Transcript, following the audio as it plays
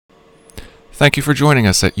Thank you for joining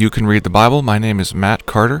us at You Can Read the Bible. My name is Matt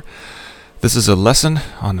Carter. This is a lesson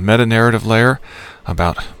on the meta-narrative layer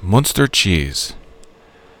about Munster cheese.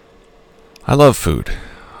 I love food.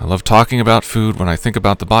 I love talking about food. When I think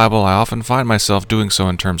about the Bible, I often find myself doing so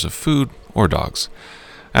in terms of food or dogs.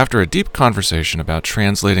 After a deep conversation about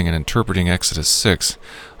translating and interpreting Exodus 6,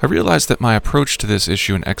 I realized that my approach to this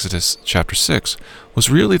issue in Exodus chapter 6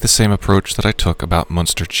 was really the same approach that I took about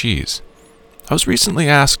Munster cheese. I was recently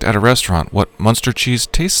asked at a restaurant what Munster cheese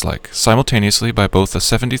tastes like, simultaneously by both a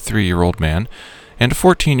 73-year-old man and a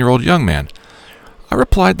 14-year-old young man. I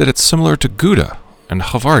replied that it's similar to Gouda and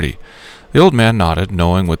Havarti. The old man nodded,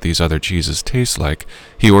 knowing what these other cheeses taste like.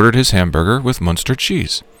 He ordered his hamburger with Munster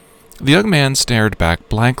cheese. The young man stared back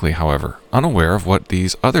blankly, however, unaware of what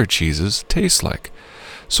these other cheeses taste like.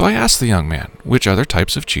 So I asked the young man which other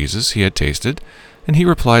types of cheeses he had tasted, and he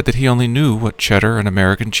replied that he only knew what cheddar and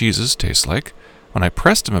American cheeses taste like. When I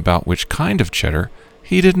pressed him about which kind of cheddar,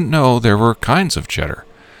 he didn't know there were kinds of cheddar.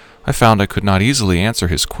 I found I could not easily answer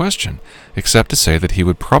his question, except to say that he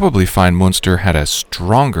would probably find Munster had a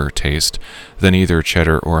stronger taste than either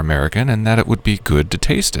cheddar or American, and that it would be good to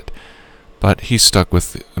taste it. But he stuck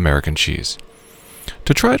with American cheese.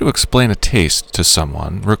 To try to explain a taste to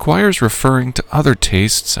someone requires referring to other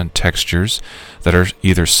tastes and textures that are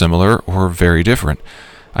either similar or very different.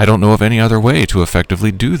 I don't know of any other way to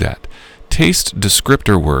effectively do that. Taste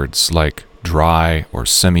descriptor words like dry or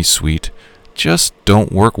semi-sweet just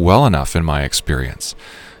don't work well enough in my experience.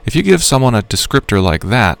 If you give someone a descriptor like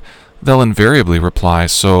that, they'll invariably reply,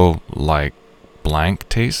 so, like, blank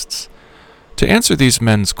tastes? To answer these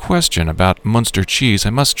men's question about Munster cheese, I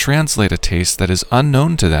must translate a taste that is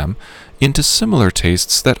unknown to them into similar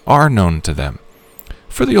tastes that are known to them.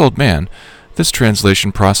 For the old man, this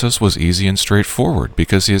translation process was easy and straightforward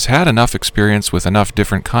because he has had enough experience with enough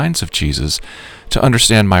different kinds of cheeses to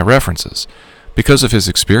understand my references. Because of his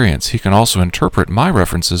experience, he can also interpret my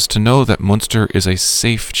references to know that Munster is a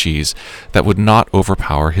safe cheese that would not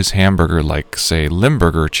overpower his hamburger like, say,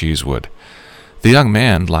 Limburger cheese would. The young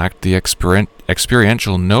man lacked the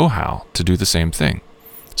experiential know-how to do the same thing,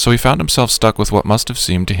 so he found himself stuck with what must have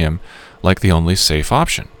seemed to him like the only safe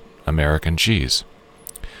option, American cheese.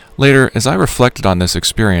 Later, as I reflected on this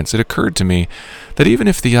experience, it occurred to me that even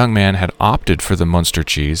if the young man had opted for the Munster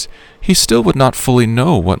cheese, he still would not fully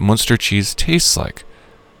know what Munster cheese tastes like.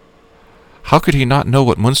 How could he not know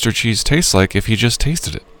what Munster cheese tastes like if he just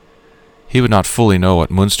tasted it? He would not fully know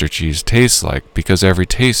what Munster cheese tastes like because every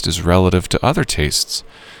taste is relative to other tastes.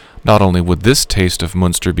 Not only would this taste of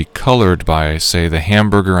Munster be colored by, say, the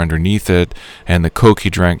hamburger underneath it and the Coke he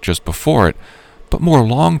drank just before it, but more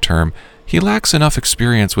long-term, he lacks enough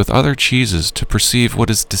experience with other cheeses to perceive what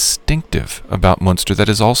is distinctive about Munster that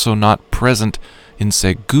is also not present in,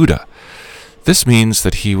 say, Gouda. This means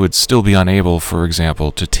that he would still be unable, for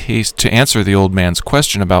example, to answer the old man's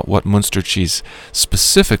question about what Munster cheese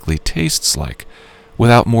specifically tastes like.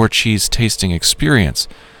 Without more cheese tasting experience,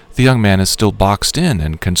 the young man is still boxed in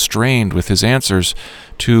and constrained with his answers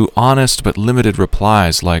to honest but limited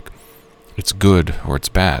replies like, it's good or it's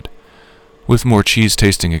bad. With more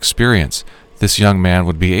cheese-tasting experience, this young man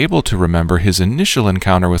would be able to remember his initial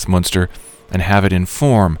encounter with Munster and have it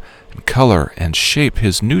inform and color and shape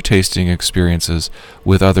his new tasting experiences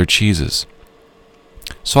with other cheeses.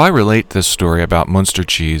 So I relate this story about Munster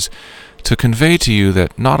cheese to convey to you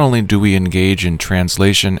that not only do we engage in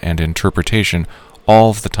translation and interpretation all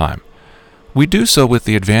of the time, we do so with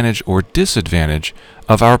the advantage or disadvantage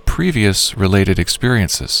of our previous related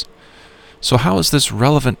experiences. So how is this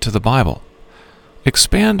relevant to the Bible?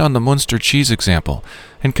 Expand on the Munster cheese example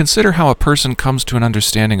and consider how a person comes to an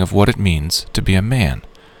understanding of what it means to be a man.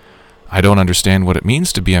 I don't understand what it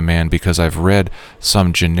means to be a man because I've read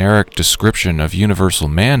some generic description of universal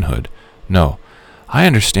manhood. No, I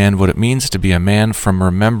understand what it means to be a man from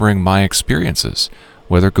remembering my experiences,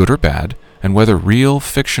 whether good or bad, and whether real,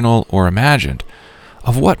 fictional, or imagined,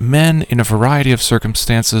 of what men in a variety of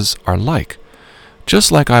circumstances are like.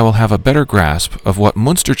 Just like I will have a better grasp of what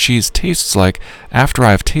Munster cheese tastes like after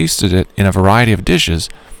I have tasted it in a variety of dishes,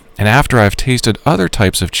 and after I have tasted other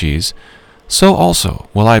types of cheese, so also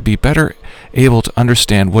will I be better able to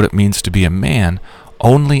understand what it means to be a man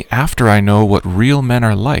only after I know what real men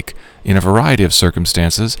are like in a variety of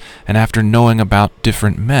circumstances and after knowing about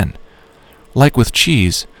different men. Like with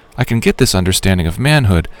cheese, I can get this understanding of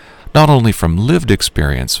manhood not only from lived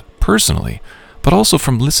experience, personally, but also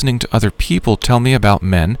from listening to other people tell me about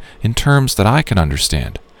men in terms that I can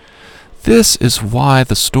understand. This is why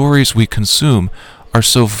the stories we consume are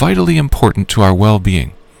so vitally important to our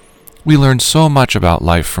well-being. We learn so much about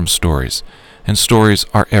life from stories, and stories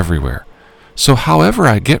are everywhere. So however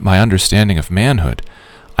I get my understanding of manhood,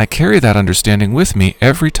 I carry that understanding with me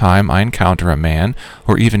every time I encounter a man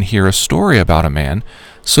or even hear a story about a man,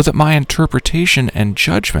 so that my interpretation and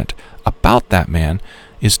judgment about that man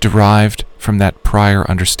is derived from that prior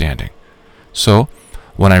understanding. So,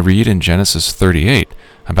 when I read in Genesis 38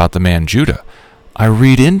 about the man Judah, I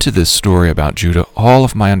read into this story about Judah all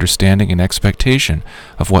of my understanding and expectation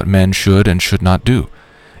of what men should and should not do.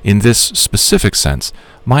 In this specific sense,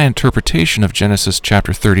 my interpretation of Genesis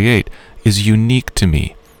chapter 38 is unique to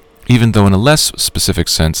me, even though in a less specific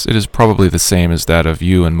sense it is probably the same as that of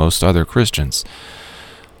you and most other Christians.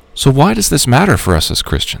 So why does this matter for us as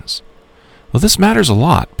Christians? Well, this matters a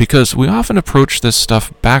lot because we often approach this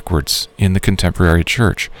stuff backwards in the contemporary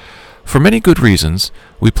church. For many good reasons,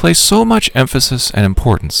 we place so much emphasis and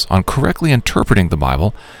importance on correctly interpreting the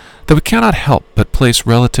Bible that we cannot help but place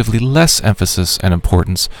relatively less emphasis and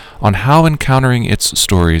importance on how encountering its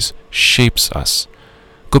stories shapes us.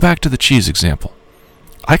 Go back to the cheese example.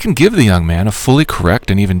 I can give the young man a fully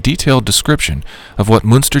correct and even detailed description of what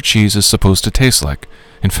Munster cheese is supposed to taste like.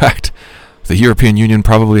 In fact, the European Union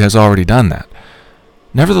probably has already done that.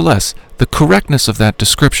 Nevertheless, the correctness of that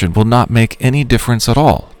description will not make any difference at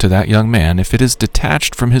all to that young man if it is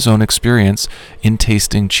detached from his own experience in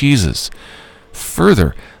tasting cheeses.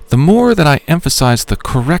 Further, the more that I emphasize the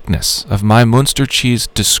correctness of my Munster cheese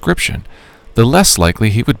description, the less likely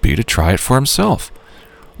he would be to try it for himself.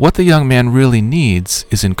 What the young man really needs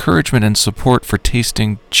is encouragement and support for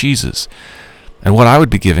tasting cheeses. And what I would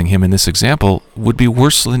be giving him in this example would be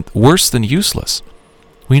worse than useless.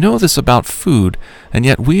 We know this about food, and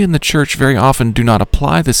yet we in the church very often do not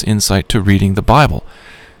apply this insight to reading the Bible.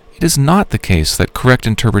 It is not the case that correct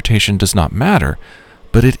interpretation does not matter,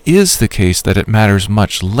 but it is the case that it matters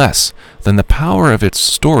much less than the power of its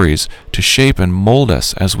stories to shape and mold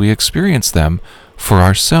us as we experience them for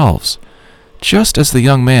ourselves. Just as the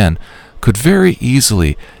young man could very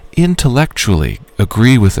easily intellectually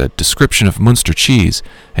agree with a description of Munster cheese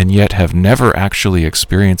and yet have never actually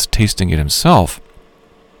experienced tasting it himself,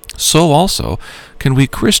 so also can we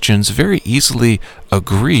Christians very easily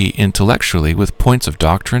agree intellectually with points of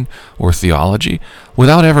doctrine or theology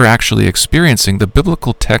without ever actually experiencing the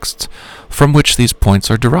biblical texts from which these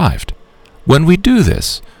points are derived. When we do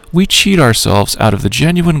this, we cheat ourselves out of the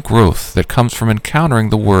genuine growth that comes from encountering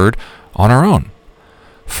the Word on our own.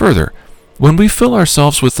 Further, when we fill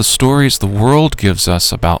ourselves with the stories the world gives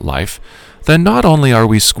us about life, then not only are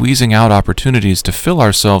we squeezing out opportunities to fill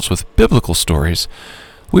ourselves with biblical stories,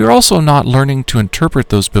 we are also not learning to interpret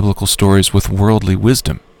those biblical stories with worldly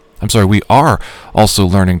wisdom. We are also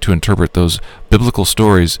learning to interpret those biblical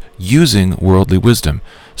stories using worldly wisdom.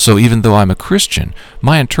 So even though I'm a Christian,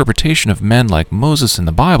 my interpretation of men like Moses in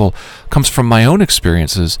the Bible comes from my own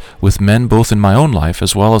experiences with men both in my own life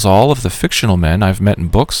as well as all of the fictional men I've met in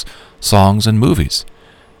books, songs, and movies.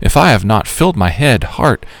 If I have not filled my head,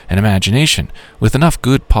 heart, and imagination with enough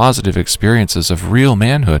good positive experiences of real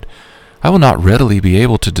manhood, I will not readily be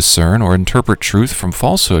able to discern or interpret truth from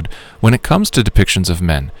falsehood when it comes to depictions of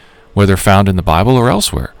men, whether found in the Bible or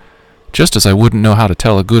elsewhere. Just as I wouldn't know how to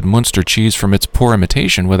tell a good Munster cheese from its poor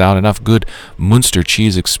imitation without enough good Munster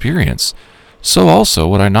cheese experience, so also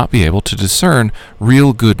would I not be able to discern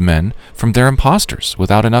real good men from their impostors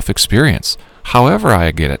without enough experience, however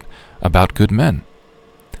I get it, about good men.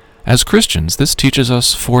 As Christians, this teaches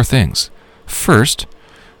us 4 things. First,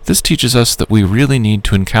 this teaches us that we really need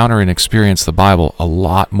to encounter and experience the Bible a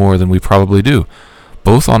lot more than we probably do,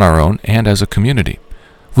 both on our own and as a community.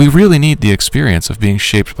 We really need the experience of being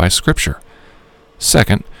shaped by Scripture.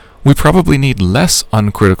 Second, we probably need less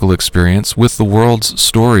uncritical experience with the world's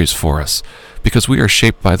stories for us, because we are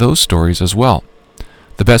shaped by those stories as well.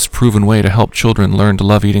 The best proven way to help children learn to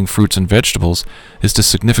love eating fruits and vegetables is to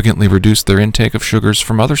significantly reduce their intake of sugars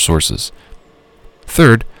from other sources.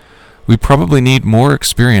 Third, we probably need more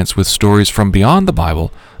experience with stories from beyond the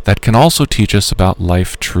Bible that can also teach us about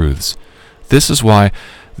life truths. This is why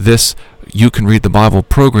this You Can Read the Bible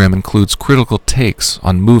program includes critical takes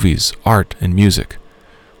on movies, art, and music.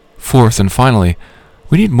 Fourth and finally,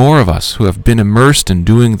 we need more of us who have been immersed in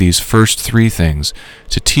doing these first 3 things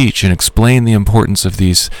to teach and explain the importance of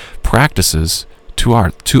these practices to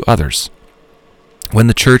others. When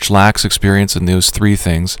the church lacks experience in those 3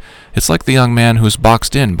 things, it's like the young man who is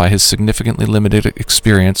boxed in by his significantly limited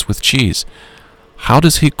experience with cheese. How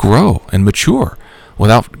does he grow and mature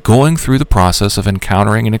without going through the process of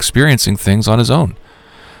encountering and experiencing things on his own?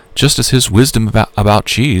 Just as his wisdom about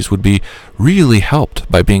cheese would be really helped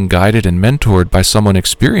by being guided and mentored by someone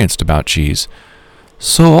experienced about cheese,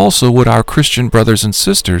 so also would our Christian brothers and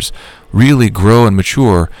sisters really grow and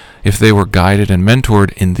mature if they were guided and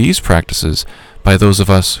mentored in these practices by those of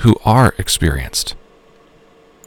us who are experienced.